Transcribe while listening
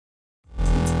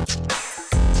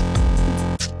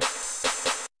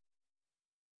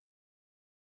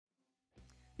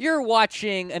You're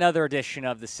watching another edition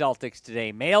of the Celtics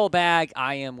Today mailbag.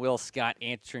 I am Will Scott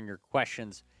answering your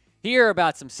questions here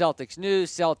about some Celtics news,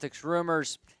 Celtics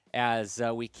rumors as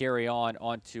we carry on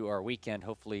onto our weekend,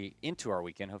 hopefully into our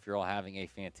weekend. Hope you're all having a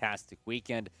fantastic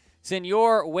weekend.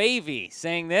 Senor Wavy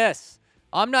saying this.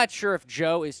 I'm not sure if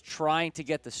Joe is trying to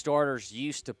get the starters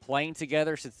used to playing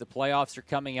together since the playoffs are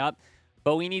coming up,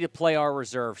 but we need to play our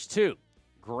reserves too.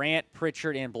 Grant,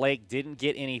 Pritchard, and Blake didn't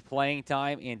get any playing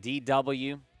time in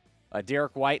DW.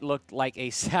 Derek White looked like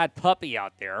a sad puppy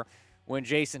out there when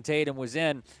Jason Tatum was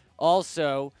in.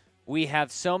 Also, we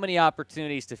have so many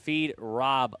opportunities to feed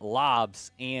Rob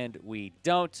lobs, and we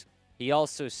don't. He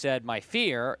also said, my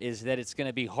fear is that it's going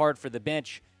to be hard for the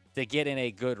bench to get in a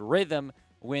good rhythm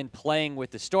when playing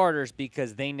with the starters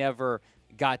because they never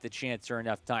got the chance or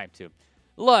enough time to.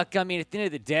 Look, I mean, at the end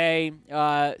of the day,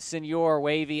 Senor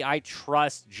Wavy, I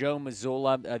trust Joe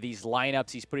Mazzulla, these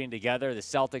lineups he's putting together. The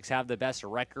Celtics have the best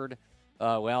record.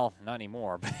 Well, not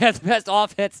anymore, but they have the best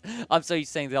offense. I'm so used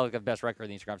to saying the Celtics have the best record in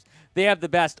the Eastern Conference. They have the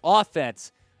best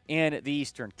offense in the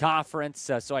Eastern Conference,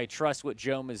 so I trust what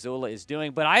Joe Mazzulla is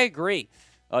doing. But I agree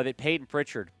that Payton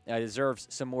Pritchard deserves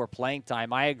some more playing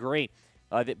time. I agree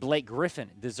that Blake Griffin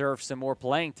deserves some more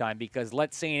playing time because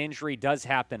let's say an injury does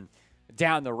happen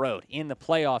down the road, in the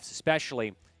playoffs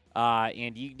especially,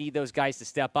 and you need those guys to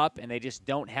step up, and they just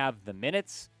don't have the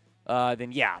minutes,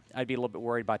 then yeah, I'd be a little bit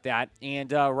worried about that.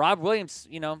 And Rob Williams,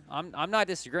 you know, I'm not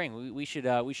disagreeing. We should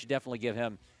definitely give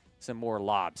him some more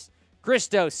lobs.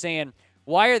 Christo saying,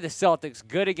 why are the Celtics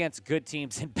good against good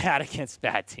teams and bad against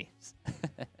bad teams?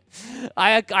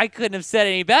 I couldn't have said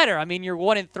any better. I mean, you're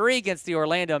 1-3 against the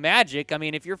Orlando Magic. I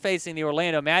mean, if you're facing the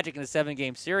Orlando Magic in a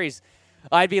 7-game series,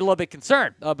 I'd be a little bit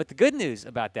concerned. But the good news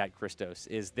about that, Christos,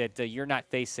 is that you're not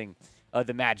facing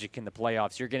the Magic in the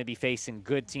playoffs. You're going to be facing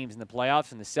good teams in the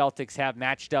playoffs, and the Celtics have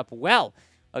matched up well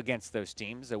against those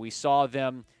teams. We saw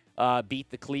them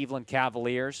beat the Cleveland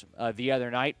Cavaliers the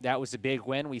other night. That was a big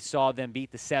win. We saw them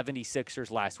beat the 76ers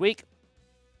last week.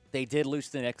 They did lose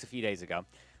to the Knicks a few days ago.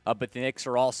 But the Knicks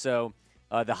are also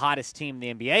the hottest team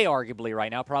in the NBA, arguably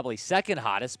right now, probably second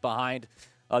hottest behind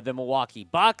the Milwaukee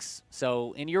Bucks.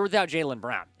 So, and you're without Jaylen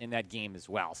Brown in that game as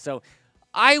well. So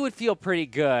I would feel pretty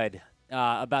good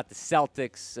about the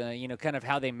Celtics, kind of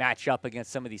how they match up against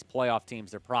some of these playoff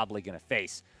teams they're probably going to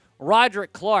face.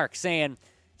 Roderick Clark saying,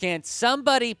 can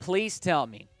somebody please tell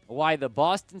me why the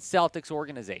Boston Celtics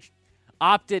organization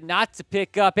opted not to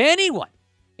pick up anyone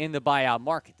in the buyout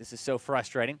market? This is so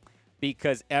frustrating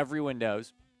because everyone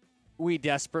knows we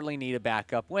desperately need a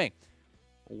backup wing.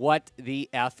 What the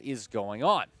F is going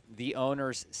on? The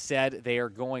owners said they are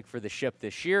going for the ship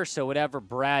this year, so whatever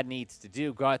Brad needs to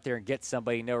do, go out there and get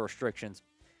somebody, no restrictions.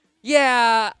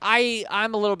 Yeah,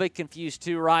 I'm a little bit confused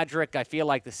too, Roderick. I feel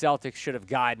like the Celtics should have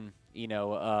gotten,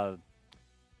 Will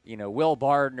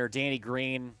Barton or Danny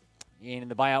Green in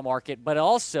the buyout market, but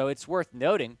also it's worth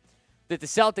noting that the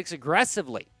Celtics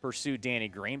aggressively pursued Danny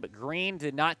Green, but Green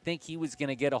did not think he was going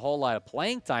to get a whole lot of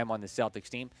playing time on the Celtics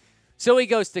team. So he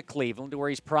goes to Cleveland, where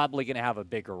he's probably going to have a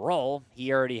bigger role.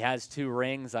 He already has 2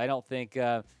 rings. I don't think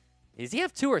does he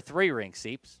have 2 or 3 rings,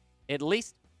 Seeps? At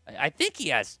least I think he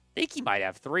has. I think he might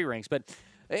have 3 rings. But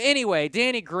anyway,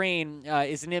 Danny Green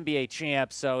is an NBA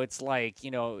champ, so it's like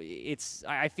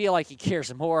I feel like he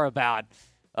cares more about.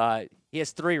 He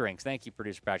has 3 rings. Thank you,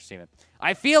 producer Patrick Steven.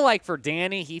 I feel like for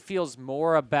Danny, he feels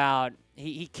more about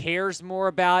he cares more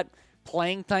about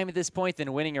playing time at this point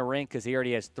than winning a ring because he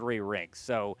already has 3 rings.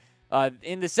 So.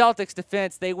 In the Celtics'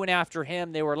 defense, they went after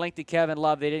him. They were linked to Kevin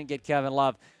Love. They didn't get Kevin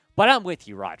Love. But I'm with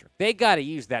you, Roger. They got to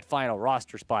use that final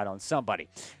roster spot on somebody.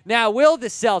 Now, will the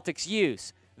Celtics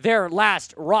use their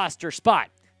last roster spot?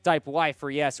 Type Y for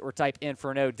yes or type N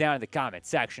for no down in the comment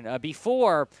section.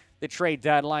 Before the trade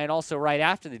deadline, also right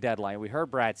after the deadline, we heard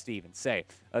Brad Stevens say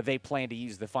they plan to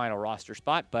use the final roster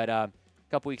spot. But a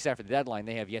couple weeks after the deadline,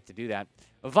 they have yet to do that.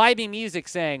 Vibey Music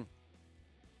saying,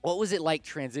 what was it like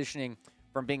transitioning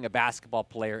from being a basketball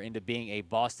player into being a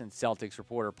Boston Celtics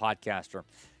reporter podcaster?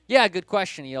 Yeah, good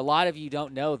question. A lot of you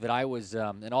don't know that I was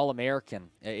an All-American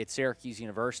at Syracuse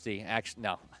University. Actually,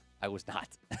 no, I was not.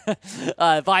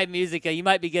 Vibe Music, you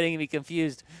might be getting me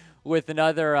confused with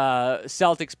another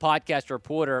Celtics podcast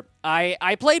reporter.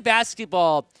 I played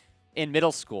basketball in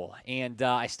middle school, and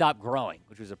I stopped growing,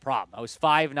 which was a problem. I was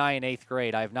 5'9" in 8th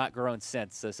grade. I have not grown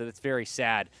since, so that's very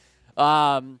sad.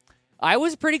 I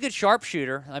was a pretty good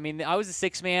sharpshooter. I mean, I was a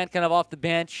 6-man, kind of off the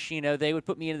bench. They would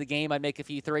put me into the game. I'd make a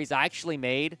few threes. I actually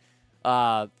made 3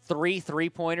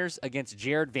 3-pointers against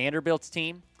Jared Vanderbilt's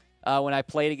team when I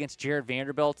played against Jared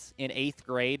Vanderbilt in 8th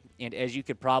grade. And as you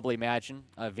could probably imagine,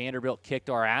 Vanderbilt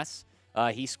kicked our ass.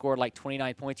 He scored like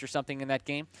 29 points or something in that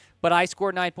game. But I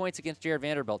scored 9 points against Jared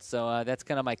Vanderbilt, so that's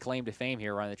kind of my claim to fame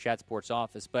here around the Chat Sports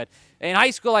office. But in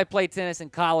high school, I played tennis. In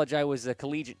college, I was a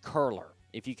collegiate curler,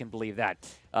 if you can believe that,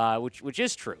 which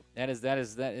is true. That is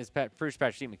Bruce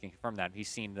Patrick can confirm that. He's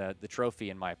seen the trophy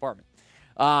in my apartment.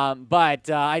 But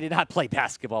I did not play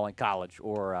basketball in college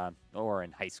or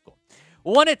in high school.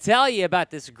 Want to tell you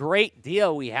about this great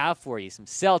deal we have for you. Some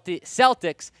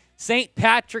Celtics St.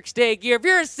 Patrick's Day gear. If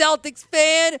you're a Celtics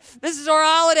fan, this is our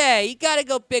holiday. You got to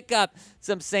go pick up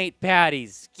some St.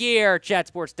 Patty's gear.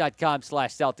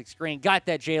 Chatsports.com/Celtics screen. Got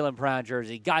that Jaylen Brown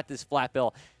jersey. Got this flat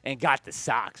bill. And got the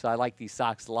socks. I like these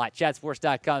socks a lot.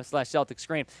 Chatsports.com/Celtics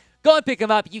screen. Go and pick them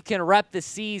up. You can rep the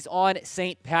C's on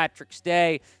St. Patrick's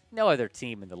Day. No other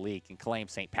team in the league can claim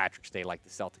St. Patrick's Day like the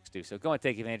Celtics do. So go and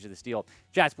take advantage of this deal.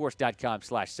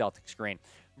 Chatsports.com/Celtics screen.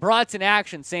 Bronson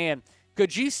Action saying,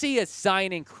 could you see us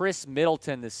signing Khris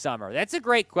Middleton this summer? That's a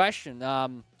great question. I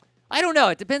don't know.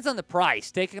 It depends on the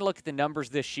price. Taking a look at the numbers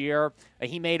this year,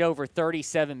 he made over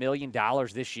 $37 million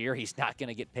this year. He's not going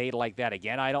to get paid like that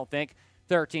again, I don't think.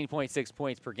 13.6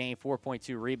 points per game,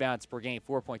 4.2 rebounds per game,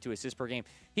 4.2 assists per game.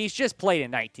 He's just played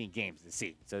in 19 games this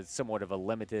season, so it's somewhat of a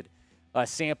limited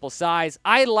sample size.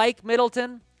 I like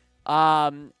Middleton.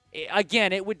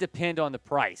 Again, it would depend on the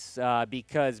price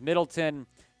because Middleton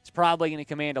is probably going to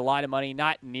command a lot of money,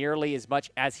 not nearly as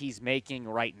much as he's making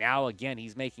right now. Again,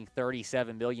 he's making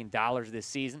 $37 million this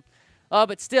season.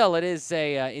 But still, it's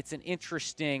an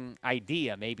interesting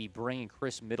idea, maybe bringing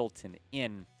Khris Middleton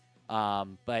in.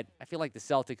 But I feel like the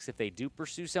Celtics, if they do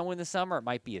pursue someone in the summer, it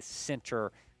might be a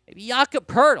center. Maybe Jakob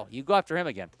Poeltl. You go after him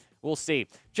again. We'll see.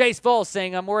 Chase Foles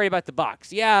saying, I'm worried about the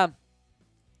Bucks. Yeah,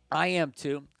 I am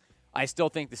too. I still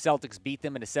think the Celtics beat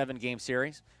them in a 7-game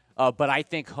series. But I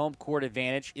think home court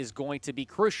advantage is going to be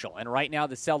crucial. And right now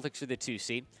the Celtics are the 2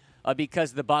 seed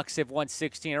because the Bucks have won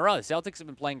 16 in a row. The Celtics have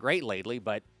been playing great lately,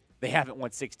 but they haven't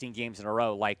won 16 games in a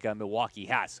row like Milwaukee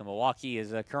has. So Milwaukee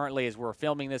is currently, as we're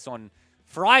filming this on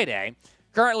Friday,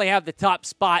 currently have the top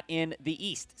spot in the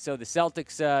East. So the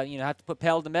Celtics, have to put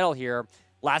pedal to metal here.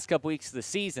 Last couple weeks of the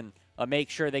season, make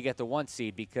sure they get the 1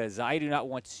 seed because I do not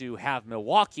want to have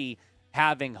Milwaukee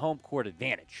having home court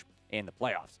advantage in the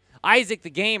playoffs. Isaac the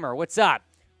Gamer, what's up?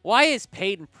 Why is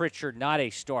Payton Pritchard not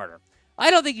a starter? I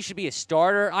don't think he should be a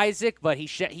starter, Isaac, but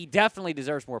he definitely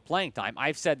deserves more playing time.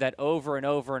 I've said that over and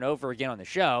over and over again on the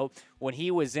show. When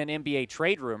he was in NBA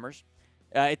trade rumors,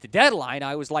 at the deadline,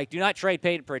 I was like, do not trade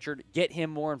Payton Pritchard. Get him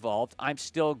more involved. I'm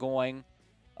still going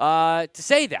to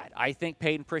say that. I think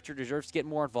Payton Pritchard deserves to get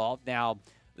more involved. Now,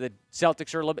 the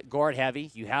Celtics are a little bit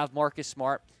guard-heavy. You have Marcus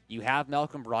Smart. You have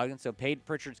Malcolm Brogdon. So Payton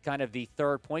Pritchard's kind of the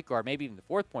 3rd point guard, maybe even the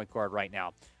 4th point guard right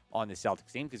now on the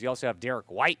Celtics team because you also have Derek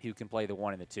White who can play the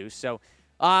 1 and the 2. So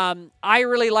I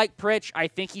really like Pritch. I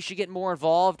think he should get more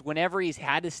involved. Whenever he's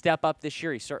had to step up this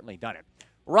year, he's certainly done it.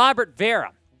 Rob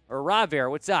Vera,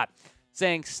 what's up?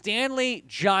 Saying Stanley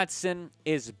Johnson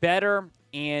is better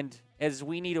and as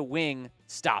we need a wing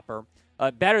stopper,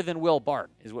 better than Will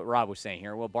Barton is what Rob was saying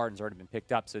here. Will Barton's already been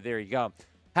picked up, so there you go.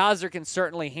 Hauser can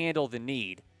certainly handle the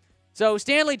need. So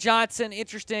Stanley Johnson,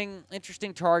 interesting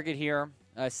target here.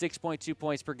 6.2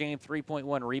 points per game,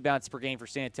 3.1 rebounds per game for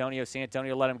San Antonio. San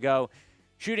Antonio let him go.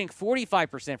 Shooting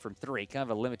 45% from 3, kind of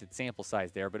a limited sample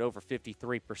size there, but over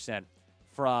 53%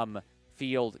 from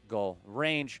field goal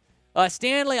range.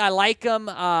 Stanley, I like him.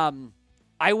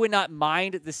 I would not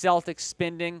mind the Celtics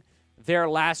spending their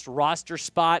last roster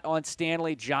spot on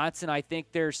Stanley Johnson. I think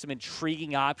there's some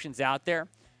intriguing options out there,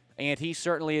 and he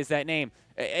certainly is that name,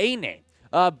 a name.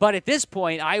 But at this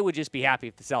point, I would just be happy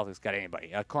if the Celtics got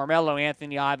anybody. Carmelo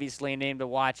Anthony, obviously, a name to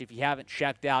watch. If you haven't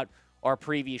checked out our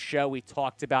previous show, we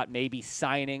talked about maybe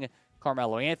signing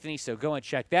Carmelo Anthony, so go and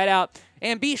check that out.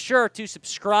 And be sure to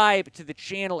subscribe to the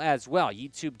channel as well,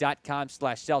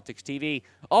 youtube.com/CelticsTV.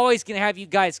 Always going to have you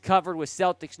guys covered with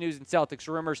Celtics news and Celtics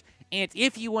rumors. And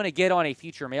if you want to get on a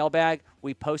future mailbag,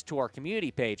 we post to our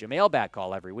community page a mailbag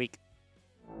call every week.